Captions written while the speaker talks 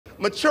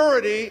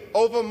Maturity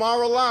over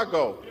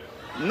Mar-A-Lago.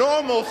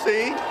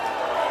 Normalcy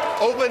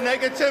over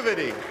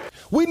negativity.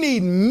 We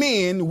need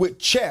men with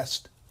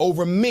chest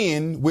over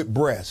men with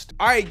breast.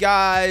 All right,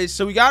 guys,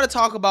 so we got to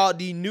talk about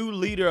the new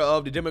leader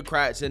of the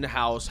Democrats in the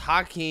House,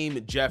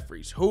 Hakeem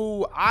Jeffries,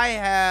 who I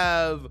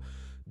have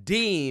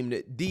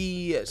deemed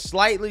the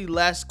slightly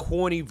less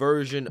corny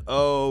version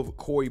of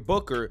Cory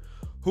Booker,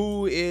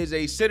 who is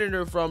a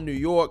senator from New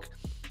York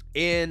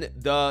in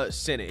the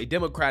Senate, a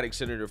Democratic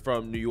senator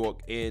from New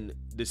York in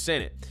the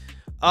Senate.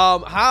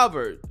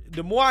 However,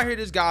 the more I hear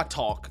this guy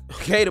talk,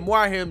 okay, the more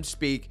I hear him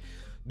speak,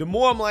 the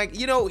more I'm like,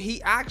 you know,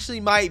 he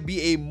actually might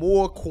be a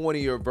more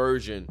cornier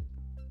version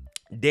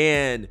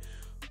than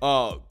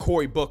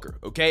Cory Booker,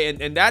 okay?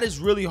 And that is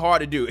really hard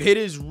to do. It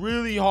is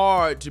really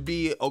hard to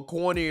be a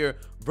cornier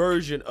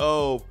version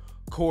of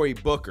Cory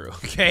Booker,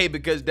 okay?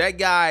 Because that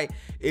guy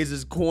is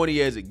as corny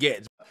as it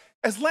gets.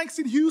 As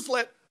Langston Hughes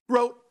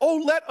wrote,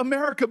 "Oh, let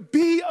America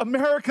be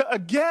America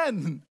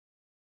again.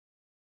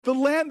 The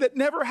land that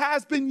never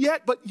has been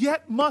yet, but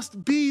yet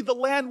must be, the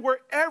land where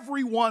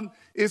everyone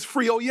is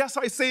free." Oh, yes,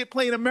 I say it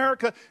plain,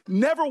 America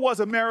never was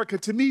America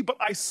to me, but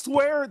I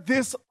swear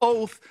this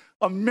oath,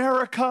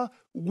 America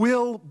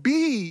will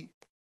be.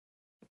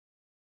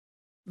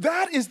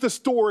 That is the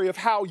story of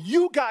how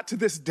you got to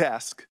this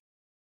desk.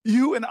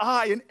 You and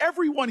I and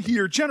everyone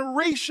here,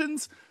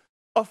 generations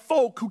of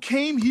folk who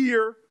came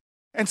here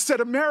and said,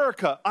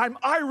 America, I'm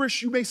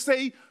Irish. You may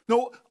say,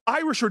 no,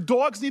 Irish or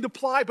dogs need to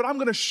apply, but I'm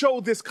going to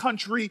show this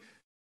country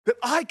that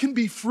I can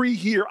be free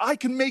here. I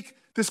can make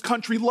this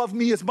country love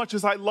me as much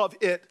as I love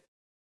it.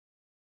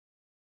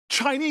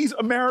 Chinese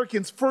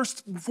Americans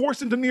first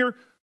forced into near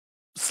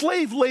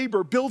slave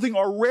labor, building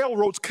our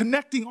railroads,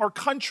 connecting our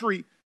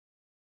country,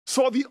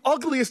 saw the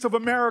ugliest of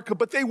America,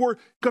 but they were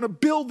going to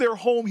build their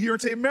home here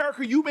and say,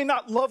 America, you may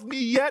not love me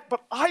yet,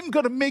 but I'm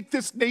going to make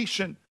this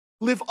nation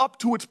live up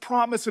to its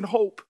promise and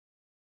hope.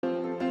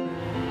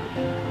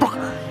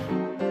 Booker.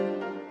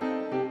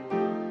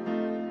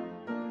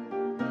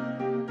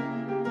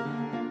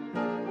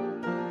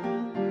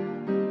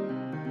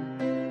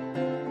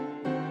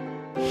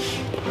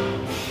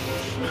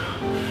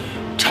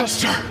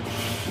 Tester.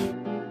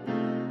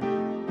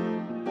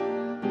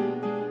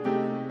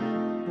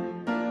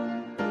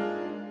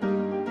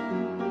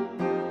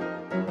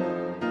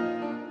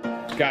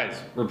 Guys,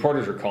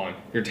 reporters are calling.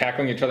 You're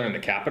tackling each other in the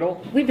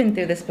Capitol? We've been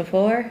through this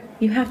before.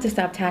 You have to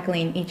stop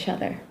tackling each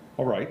other.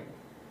 All right.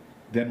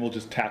 Then we'll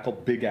just tackle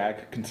big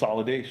ag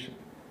consolidation.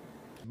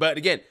 But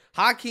again,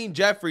 Hakeem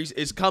Jeffries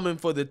is coming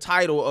for the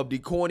title of the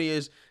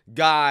corniest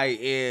guy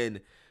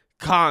in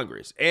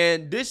Congress.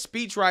 And this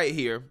speech right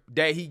here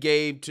that he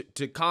gave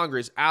to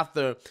Congress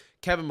after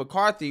Kevin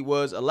McCarthy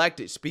was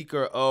elected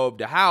Speaker of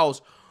the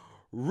House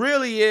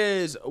really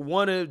is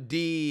one of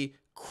the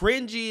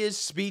cringiest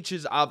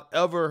speeches I've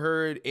ever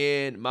heard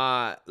in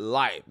my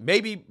life.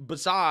 Maybe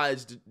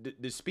besides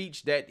the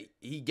speech that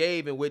he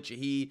gave in which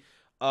he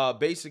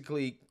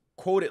basically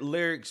quoted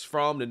lyrics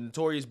from the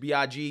Notorious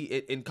B.I.G.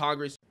 in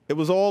Congress. It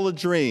was all a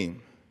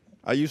dream.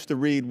 I used to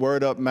read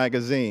Word Up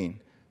magazine,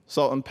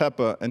 Salt and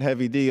Pepper and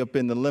Heavy D up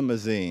in the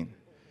limousine,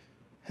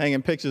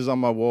 hanging pictures on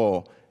my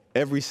wall.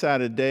 Every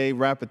Saturday,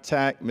 Rap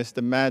Attack,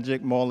 Mr.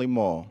 Magic, Marley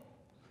Marl.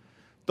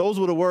 Those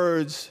were the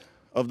words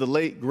of the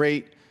late,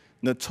 great,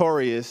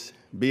 Notorious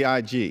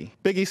B.I.G.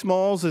 Biggie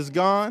Smalls is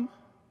gone,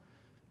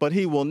 but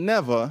he will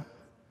never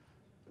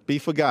be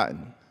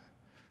forgotten.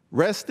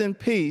 Rest in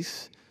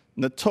peace,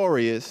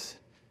 Notorious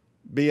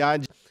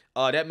B.I.G.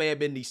 That may have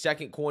been the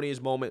second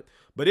corniest moment,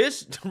 but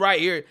this right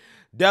here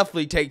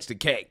definitely takes the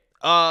cake.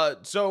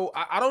 So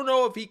I don't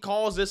know if he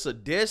calls this a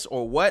diss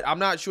or what. I'm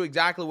not sure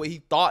exactly what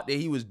he thought that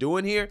he was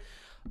doing here.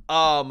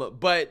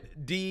 But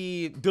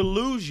the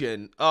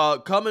delusion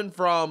coming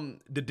from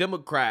the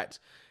Democrats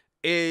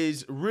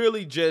is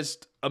really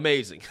just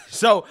amazing.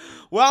 So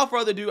without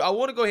further ado, I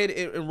want to go ahead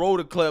and roll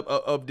the clip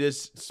of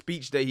this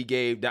speech that he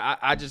gave that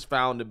I just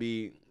found to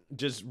be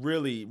just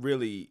really,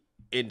 really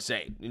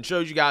insane, and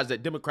shows you guys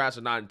that Democrats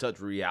are not in touch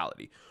with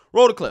reality.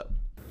 Roll the clip.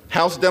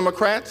 House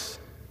Democrats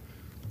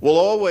will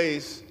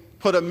always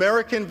put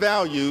American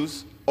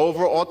values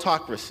over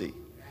autocracy,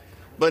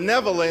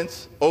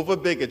 benevolence over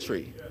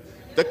bigotry,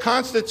 the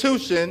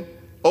Constitution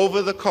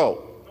over the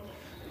cult,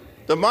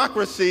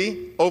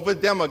 democracy over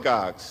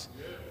demagogues,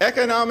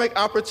 economic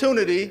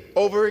opportunity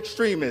over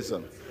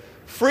extremism,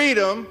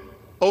 freedom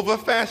over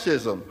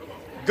fascism,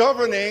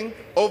 governing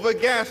over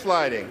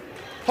gaslighting,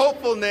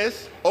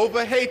 hopefulness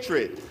over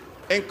hatred,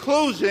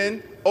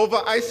 inclusion over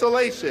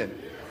isolation,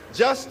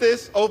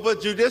 justice over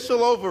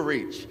judicial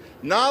overreach,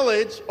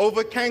 knowledge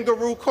over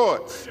kangaroo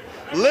courts,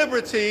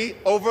 liberty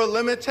over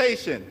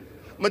limitation,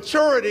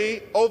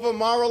 maturity over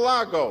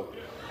Mar-A-Lago,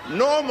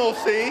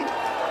 normalcy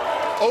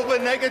over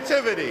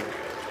negativity,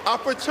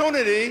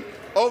 opportunity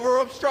over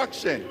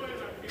obstruction,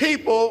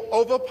 people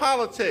over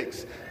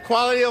politics,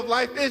 quality of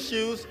life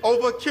issues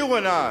over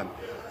QAnon,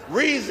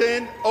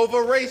 reason over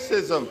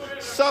racism,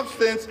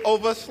 substance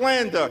over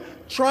slander,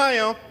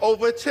 triumph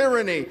over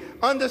tyranny,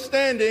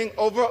 understanding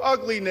over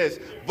ugliness,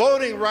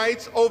 voting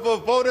rights over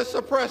voter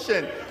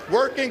suppression,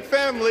 working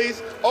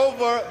families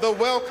over the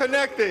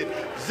well-connected,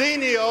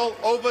 xenial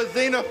over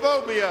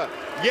xenophobia,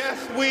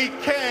 yes we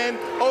can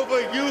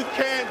over you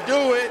can't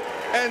do it,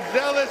 and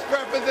zealous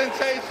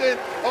representation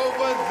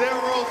over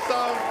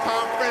zero-sum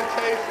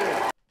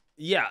confrontation.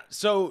 Yeah,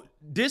 so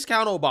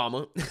discount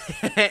Obama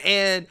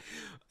and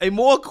a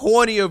more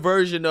cornier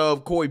version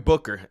of Cory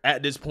Booker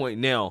at this point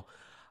now.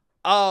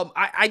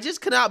 I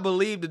just cannot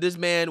believe that this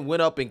man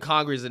went up in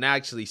Congress and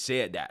actually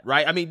said that,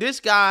 right? I mean, this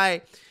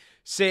guy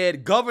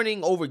said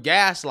governing over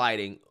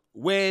gaslighting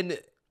when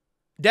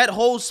that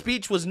whole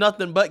speech was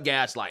nothing but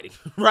gaslighting,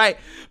 right?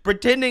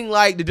 Pretending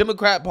like the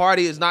Democrat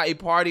Party is not a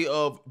party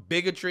of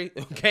bigotry,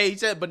 okay? He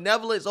said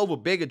benevolence over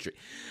bigotry.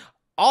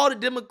 All the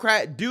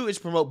Democrats do is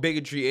promote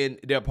bigotry in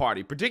their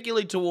party,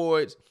 particularly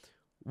towards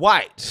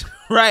whites,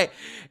 right?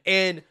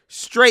 And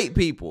straight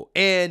people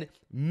and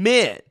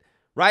men,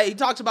 right? He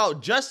talks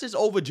about justice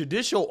over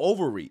judicial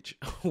overreach.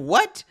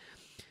 What?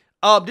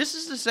 This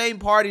is the same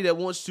party that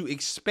wants to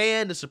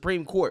expand the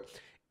Supreme Court.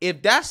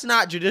 If that's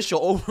not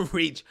judicial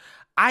overreach,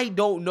 I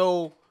don't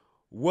know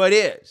what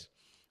is.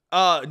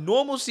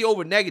 Normalcy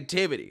over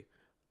negativity.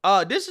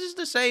 This is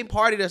the same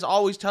party that's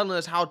always telling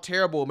us how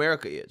terrible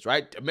America is,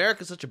 right?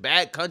 America's such a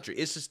bad country.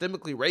 It's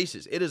systemically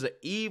racist. It is an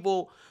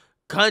evil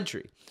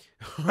country,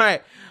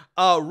 right?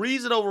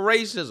 Reason over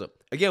racism.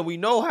 Again, we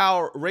know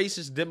how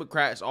racist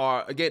Democrats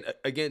are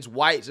against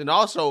whites and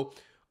also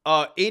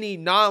any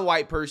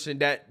non-white person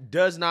that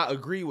does not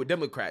agree with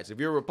Democrats. If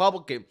you're a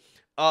Republican,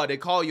 they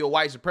call you a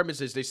white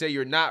supremacist. They say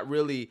you're not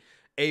really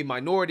a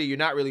minority. You're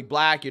not really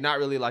black. You're not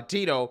really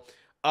Latino.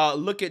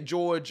 Look at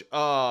George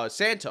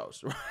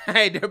Santos,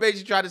 right? They're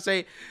basically trying to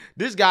say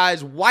this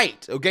guy's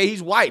white, okay?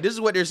 He's white. This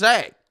is what they're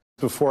saying.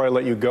 Before I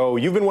let you go,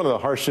 you've been one of the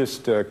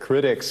harshest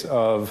critics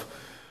of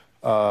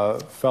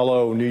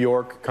fellow New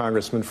York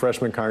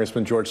freshman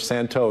Congressman George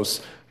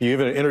Santos. You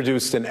even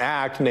introduced an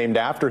act named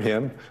after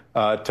him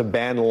to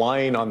ban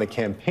lying on the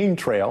campaign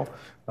trail.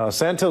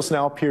 Santos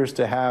now appears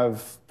to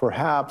have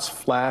perhaps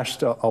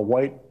flashed a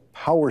white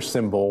power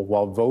symbol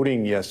while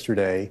voting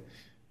yesterday.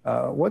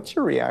 What's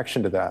your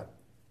reaction to that?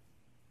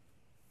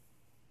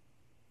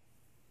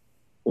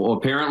 Well,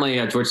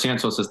 apparently George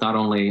Santos is not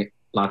only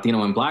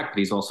Latino and black, but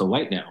he's also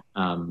white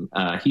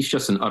now. He's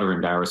just an utter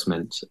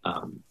embarrassment.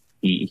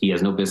 He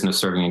has no business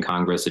serving in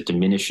Congress. It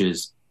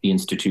diminishes the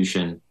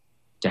institution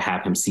to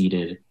have him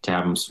seated, to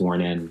have him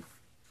sworn in.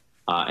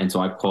 And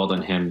so I've called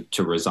on him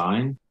to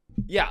resign.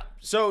 Yeah,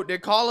 so they're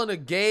calling a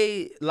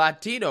gay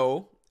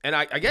Latino, and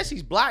I guess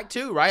he's black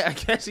too, right? I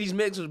guess he's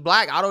mixed with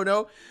black. I don't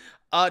know.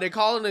 They're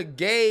calling a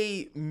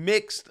gay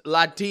mixed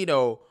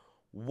Latino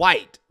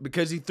white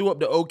because he threw up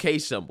the OK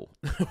symbol,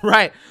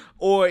 right?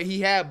 Or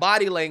he had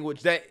body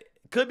language that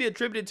could be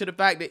attributed to the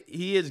fact that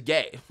he is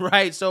gay,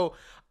 right? So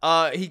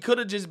he could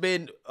have just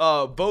been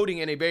voting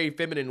in a very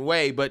feminine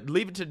way, but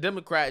leave it to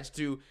Democrats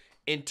to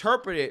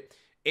interpret it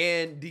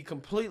in the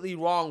completely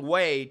wrong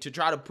way to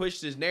try to push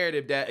this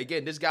narrative that,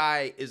 again, this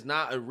guy is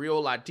not a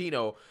real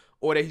Latino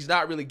or that he's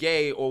not really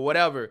gay or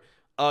whatever,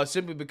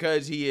 simply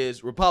because he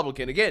is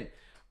Republican. Again,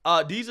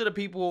 these are the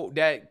people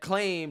that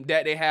claim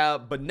that they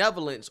have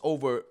benevolence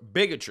over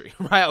bigotry,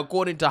 right?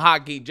 According to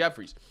Hakeem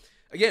Jeffries.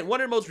 Again,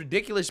 one of the most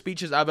ridiculous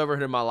speeches I've ever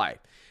heard in my life.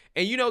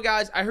 And you know,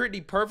 guys, I heard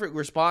the perfect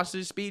response to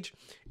this speech,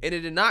 and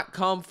it did not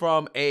come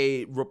from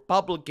a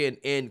Republican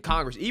in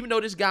Congress, even though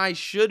this guy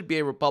should be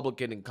a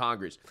Republican in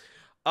Congress.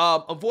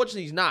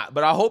 Unfortunately, he's not,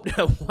 but I hope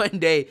that one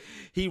day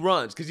he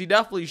runs, because he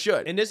definitely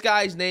should. And this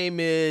guy's name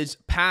is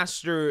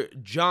Pastor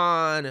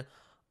John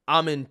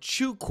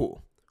Amanchukwu,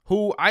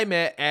 who I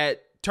met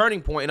at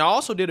Turning Point, and I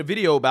also did a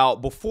video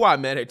about before I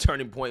met at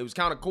Turning Point. It was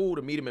kind of cool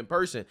to meet him in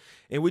person,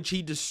 in which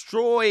he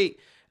destroyed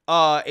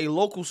a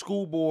local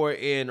school board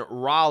in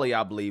Raleigh,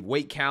 I believe,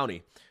 Wake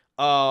County,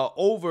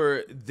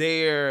 over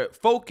their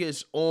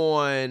focus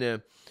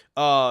on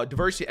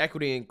diversity,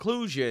 equity, and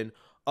inclusion,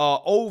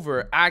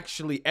 over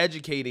actually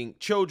educating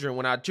children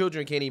when our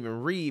children can't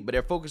even read, but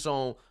they're focused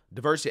on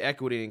diversity,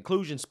 equity, and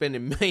inclusion,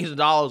 spending millions of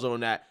dollars on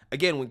that,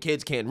 again, when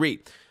kids can't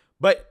read.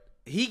 But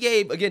he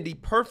gave, again, the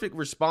perfect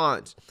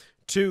response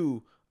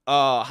to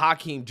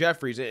Hakeem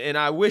Jeffries, and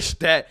I wish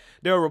that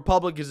there were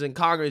Republicans in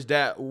Congress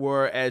that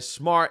were as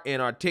smart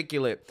and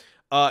articulate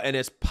and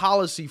as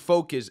policy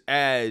focused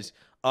as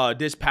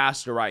this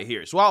pastor right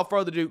here. So without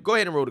further ado, go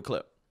ahead and roll the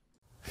clip.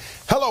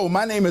 Hello,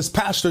 my name is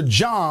Pastor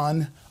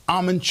John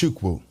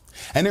Amanchukwu,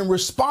 and in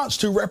response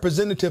to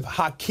Representative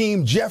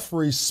Hakeem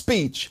Jeffries'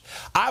 speech,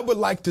 I would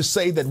like to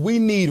say that we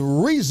need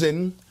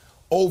reason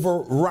over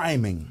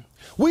rhyming.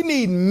 We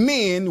need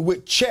men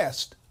with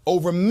chest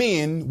over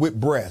men with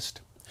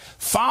breast.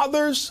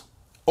 Fathers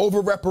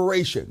over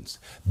reparations.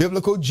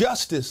 Biblical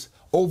justice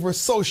over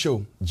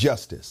social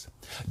justice.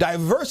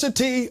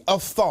 Diversity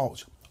of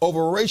thought over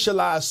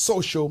racialized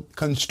social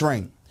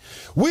constraint.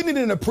 We need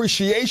an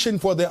appreciation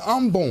for the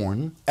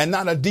unborn and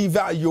not a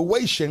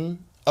devaluation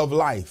of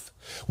life.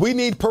 We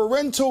need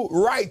parental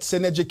rights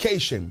in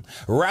education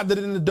rather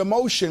than the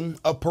demotion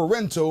of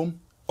parental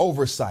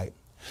oversight.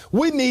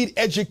 We need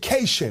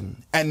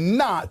education and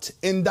not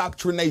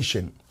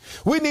indoctrination.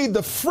 We need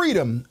the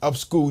freedom of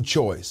school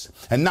choice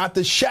and not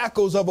the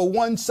shackles of a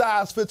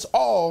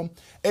one-size-fits-all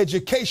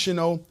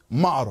educational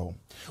model.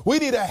 We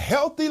need a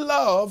healthy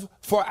love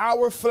for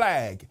our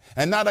flag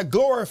and not a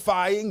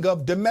glorifying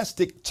of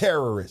domestic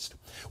terrorists.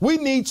 We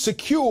need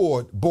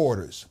secured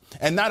borders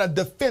and not a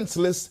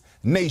defenseless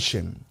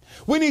nation.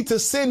 We need to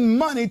send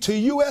money to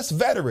U.S.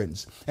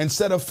 veterans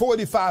instead of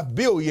 $45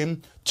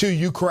 billion to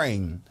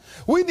Ukraine.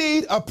 We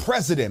need a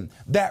president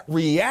that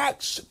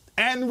reacts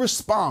and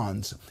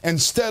responds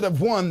instead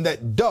of one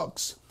that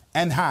ducks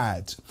and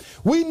hides.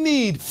 We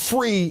need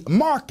free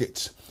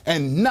markets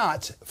and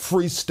not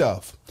free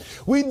stuff.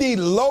 We need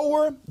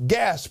lower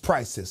gas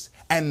prices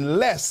and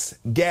less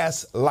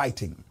gas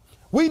lighting.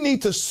 We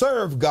need to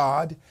serve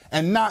God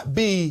and not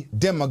be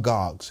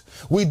demagogues.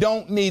 We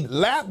don't need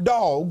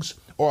lapdogs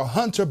or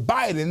Hunter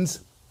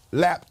Biden's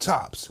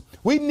laptops.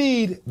 We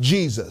need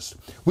Jesus.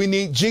 We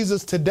need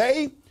Jesus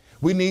today,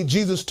 we need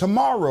Jesus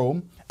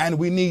tomorrow, and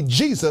we need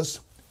Jesus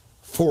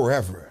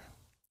forever.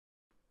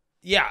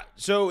 Yeah,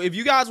 so if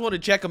you guys want to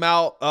check him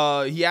out,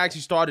 he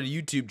actually started a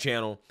YouTube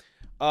channel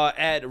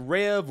at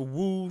Rev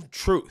Woo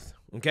Truth.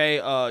 Okay,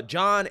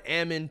 John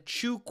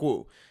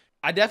Chukwu.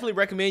 I definitely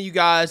recommend you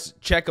guys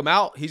check him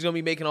out. He's gonna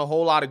be making a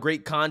whole lot of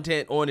great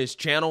content on his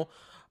channel.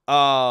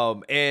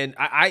 And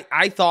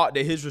I thought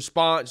that his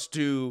response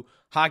to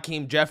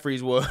Hakeem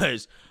Jeffries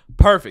was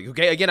perfect.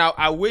 Okay, again,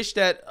 I wish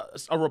that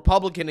a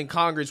Republican in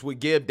Congress would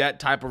give that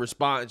type of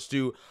response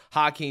to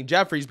Hakeem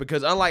Jeffries,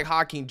 because unlike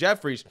Hakeem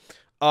Jeffries,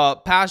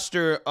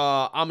 Pastor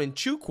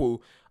Chukwu,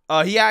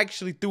 he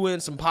actually threw in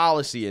some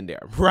policy in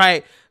there,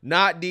 right?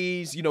 Not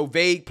these,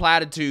 vague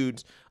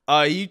platitudes.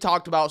 He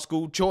talked about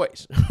school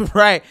choice,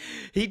 right?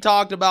 He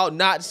talked about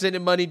not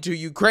sending money to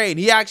Ukraine.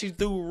 He actually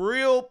threw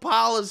real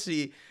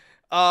policy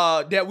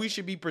that we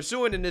should be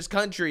pursuing in this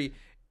country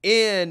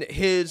in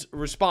his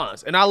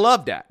response. And I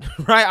love that,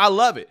 right? I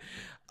love it.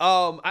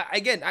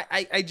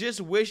 I just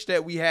wish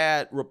that we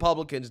had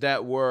Republicans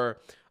that were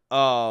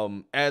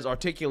as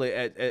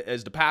articulate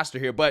as the pastor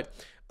here. But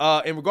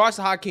in regards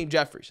to Hakeem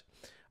Jeffries,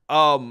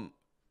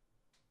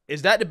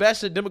 is that the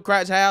best that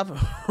Democrats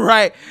have,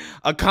 right?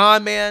 A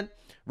con man,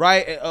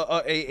 right?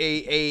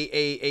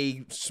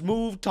 A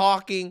smooth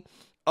talking,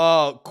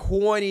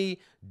 corny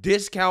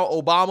discount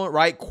Obama,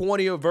 right?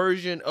 Cornier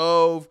version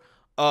of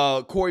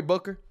Cory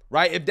Booker,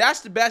 right? If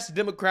that's the best the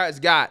Democrats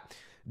got,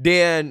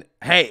 then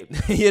hey,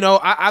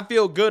 I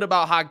feel good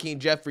about Hakeem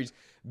Jeffries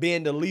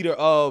being the leader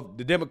of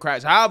the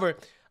Democrats. However,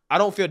 I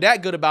don't feel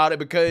that good about it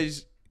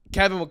because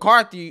Kevin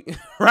McCarthy,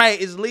 right,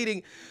 is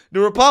leading the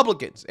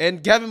Republicans,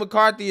 and Kevin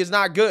McCarthy is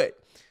not good.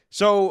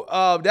 So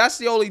that's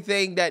the only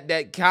thing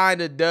that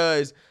kind of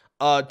does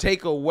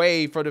take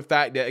away from the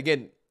fact that,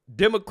 again,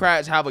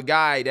 Democrats have a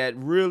guy that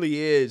really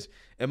is,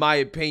 in my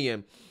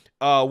opinion,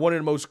 one of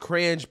the most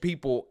cringe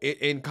people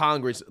in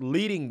Congress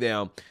leading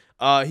them.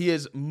 He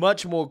is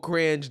much more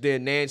cringe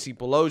than Nancy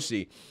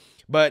Pelosi.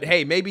 But,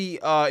 hey, maybe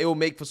it will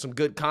make for some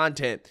good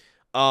content.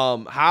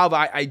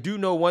 However, I do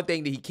know one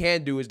thing that he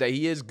can do is that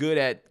he is good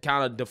at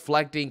kind of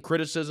deflecting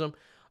criticism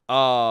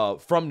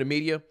from the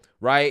media,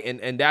 right?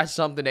 And that's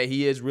something that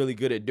he is really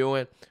good at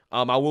doing.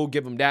 I will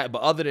give him that.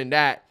 But other than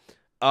that,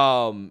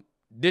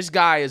 this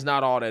guy is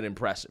not all that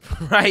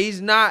impressive, right?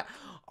 He's not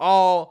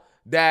all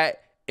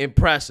that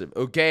impressive,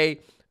 okay?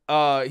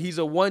 He's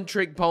a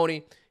one-trick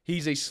pony.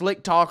 He's a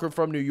slick talker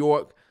from New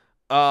York.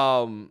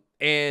 And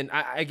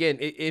again,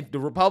 if the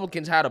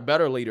Republicans had a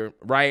better leader,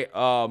 right,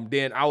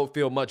 then I would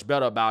feel much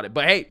better about it.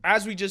 But hey,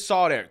 as we just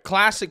saw there,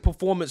 classic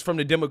performance from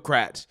the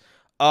Democrats.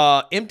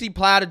 Empty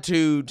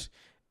platitudes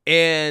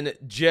and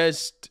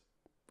just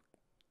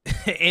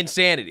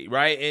insanity,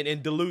 right,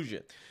 and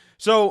delusion.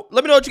 So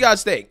let me know what you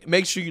guys think.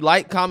 Make sure you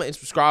like, comment, and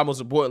subscribe.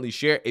 Most importantly,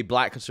 share a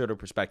Black conservative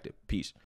perspective. Peace.